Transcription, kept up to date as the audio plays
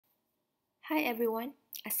Hi everyone,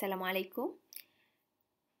 Assalamualaikum.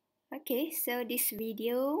 Okay, so this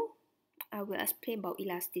video I will explain about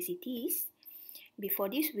elasticities.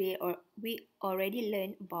 Before this, we already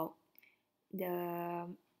learned about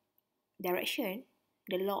the direction,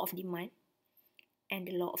 the law of demand, and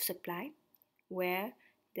the law of supply, where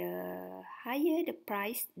the higher the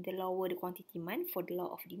price, the lower the quantity demand for the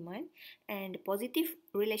law of demand, and the positive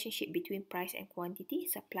relationship between price and quantity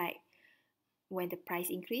supply. When the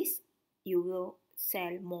price increase, you will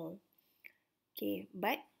sell more. Okay,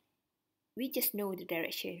 but we just know the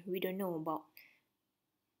direction. We don't know about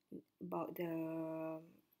the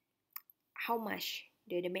how much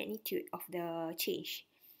the magnitude of the change.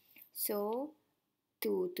 So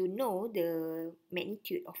to know the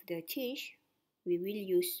magnitude of the change, we will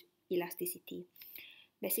use elasticity.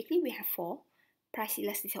 Basically, we have four: price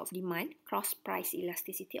elasticity of demand, cross price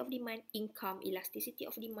elasticity of demand, income elasticity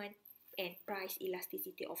of demand, and price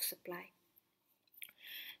elasticity of supply.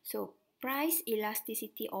 So price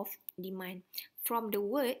elasticity of demand, from the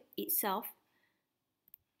word itself,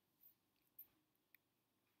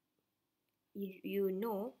 you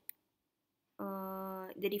know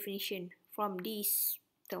the definition from this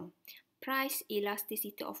term. Price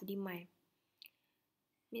elasticity of demand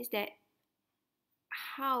means that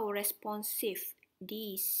how responsive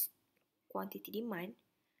this quantity demand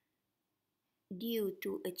due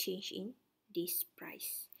to a change in this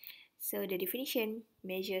price. So the definition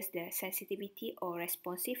measures the sensitivity or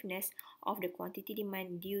responsiveness of the quantity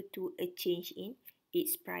demand due to a change in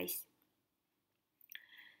its price.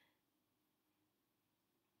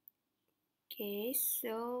 Okay,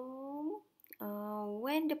 so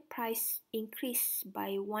when the price increase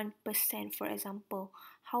by 1%, for example,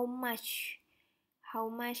 how much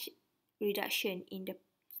reduction in the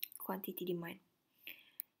quantity demand?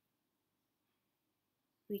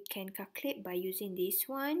 We can calculate by using this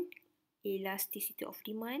one, elasticity of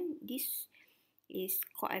demand. This is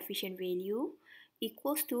coefficient value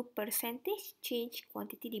equals to percentage change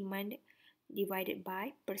quantity demand divided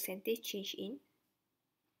by percentage change in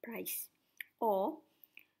price. Or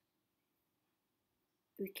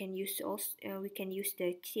we can use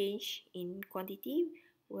the change in quantity,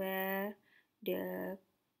 where the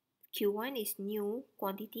Q1 is new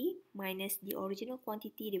quantity minus the original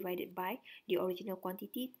quantity divided by the original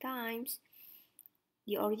quantity times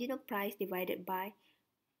the original price divided by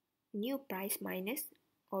new price minus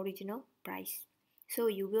original price. So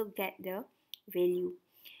you will get the value.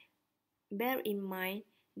 Bear in mind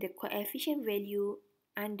the coefficient value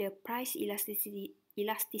under price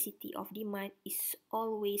elasticity of demand is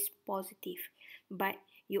always positive, but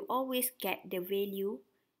you always get the value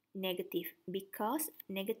negative, because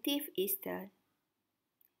negative is the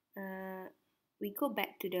we go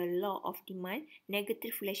back to the law of demand,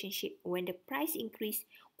 negative relationship. When the price increase,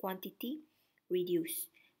 quantity reduce.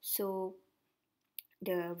 So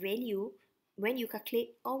the value, when you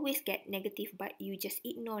calculate, always get negative, but you just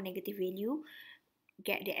ignore negative value,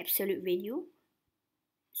 get the absolute value.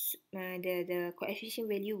 The coefficient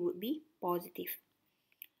value would be positive.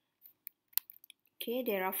 Okay,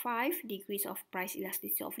 there are 5 degrees of price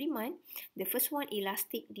elasticity of demand. The first one,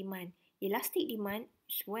 elastic demand. Elastic demand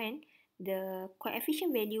is when the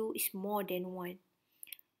coefficient value is more than 1,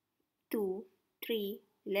 2, 3,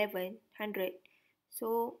 11, 100.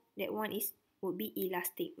 So that one would be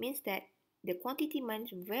elastic. Means that the quantity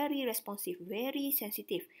demand is very responsive, very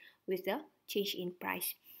sensitive with the change in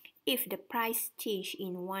price. If the price change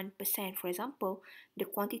in 1%, for example, the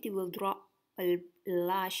quantity will drop a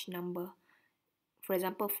large number. For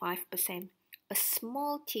example, 5%. A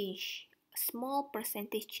small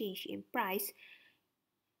percentage change in price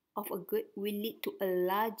of a good will lead to a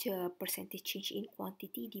larger percentage change in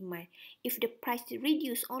quantity demand. If the price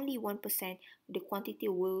reduce only 1%, the quantity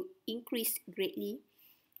will increase greatly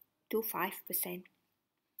to 5%.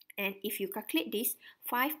 And if you calculate this,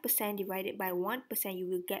 5% divided by 1%, you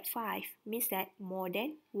will get 5. Means that more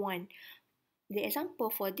than 1. The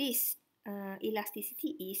example for this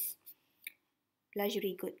elasticity is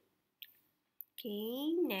luxury good.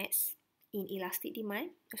 Okay, next,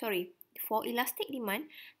 for elastic demand,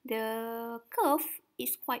 the curve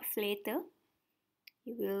is quite flatter.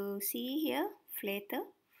 You will see here, flatter.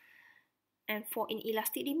 And for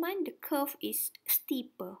inelastic demand, the curve is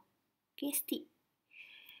steeper. Okay, steep.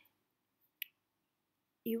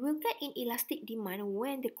 You will get inelastic demand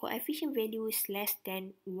when the coefficient value is less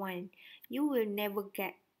than 1. You will never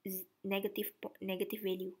get negative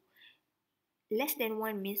value. Less than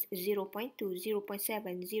 1 means 0.2,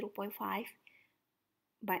 0.7, 0.5,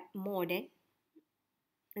 but more than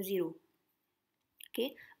 0.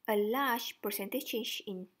 Okay, a large percentage change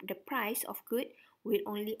in the price of good will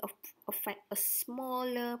only affect a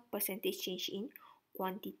smaller percentage change in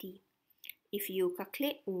quantity. If you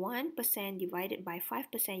calculate 1% divided by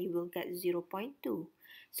 5%, you will get 0.2.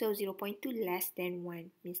 So 0.2 less than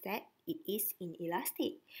 1 means that it is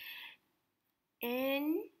inelastic.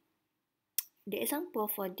 And the example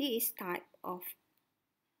for this type of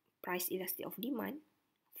price elastic of demand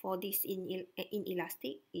for this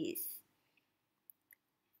inelastic is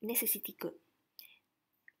necessity good.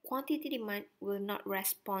 Quantity demand will not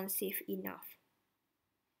responsive enough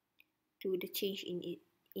to the change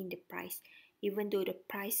in the price, even though the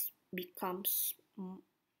price becomes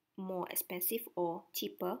more expensive or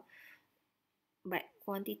cheaper, but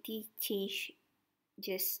quantity change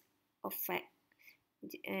just affect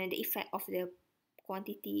the effect of the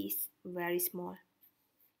quantity is very small.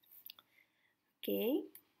 Okay,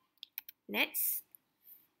 next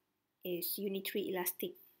is unitary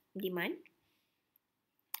elastic demand.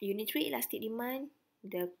 Unitary elastic demand,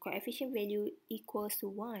 the coefficient value equals to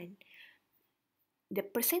 1. The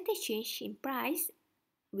percentage change in price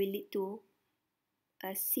will lead to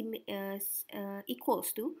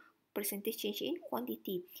equals to percentage change in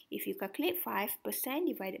quantity. If you calculate 5%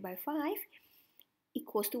 divided by 5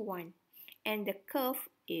 equals to 1. And the curve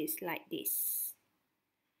is like this.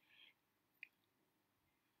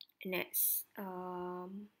 Next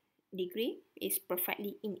degree is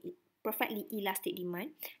perfectly elastic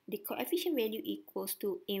demand. The coefficient value equals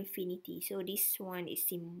to infinity. So this one is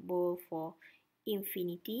symbol for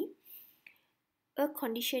infinity. A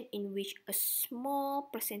condition in which a small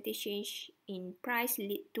percentage change in price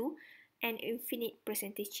lead to an infinite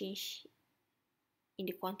percentage change in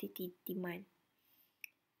the quantity demand.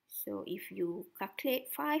 So if you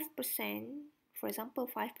calculate 5%, for example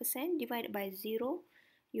 5% divided by 0,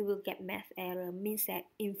 you will get math error, means that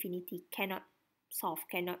infinity cannot solve,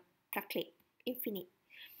 cannot calculate infinite.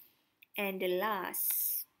 And the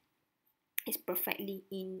last is perfectly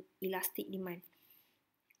inelastic demand,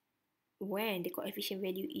 when the coefficient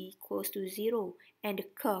value equals to 0 and the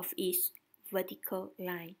curve is vertical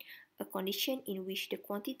line, a condition in which the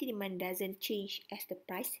quantity demand doesn't change as the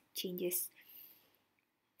price changes.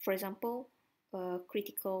 For example, a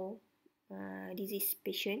critical disease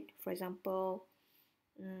patient, for example,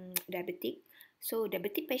 diabetic. So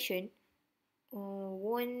diabetic patient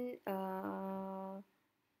won't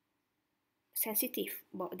sensitive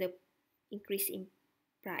about the increase in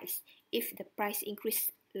price. If the price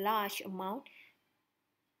increase large amount,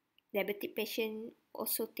 diabetic patient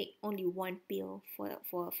also take only one pill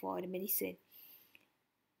for the medicine.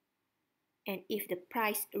 And if the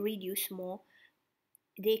price reduce more,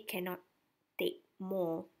 they cannot take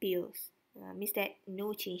more pills. Means that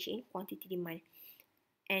no change in quantity demand.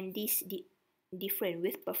 And this different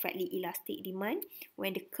with perfectly elastic demand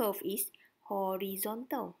when the curve is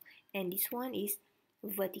horizontal and this one is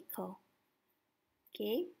vertical.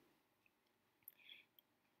 Okay,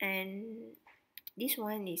 and this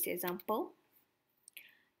one is example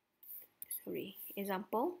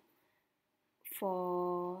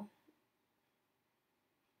for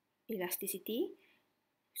elasticity.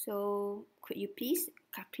 So could you please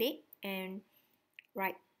calculate and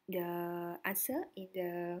write the answer in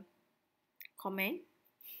the comment.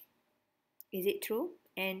 Is it true?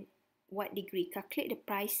 And what degree? Calculate the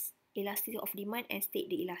price elasticity of demand and state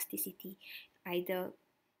the elasticity. Either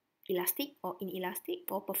elastic or inelastic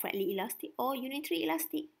or perfectly elastic or unitary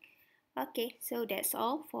elastic. Okay, so that's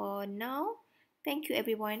all for now. Thank you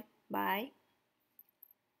everyone. Bye.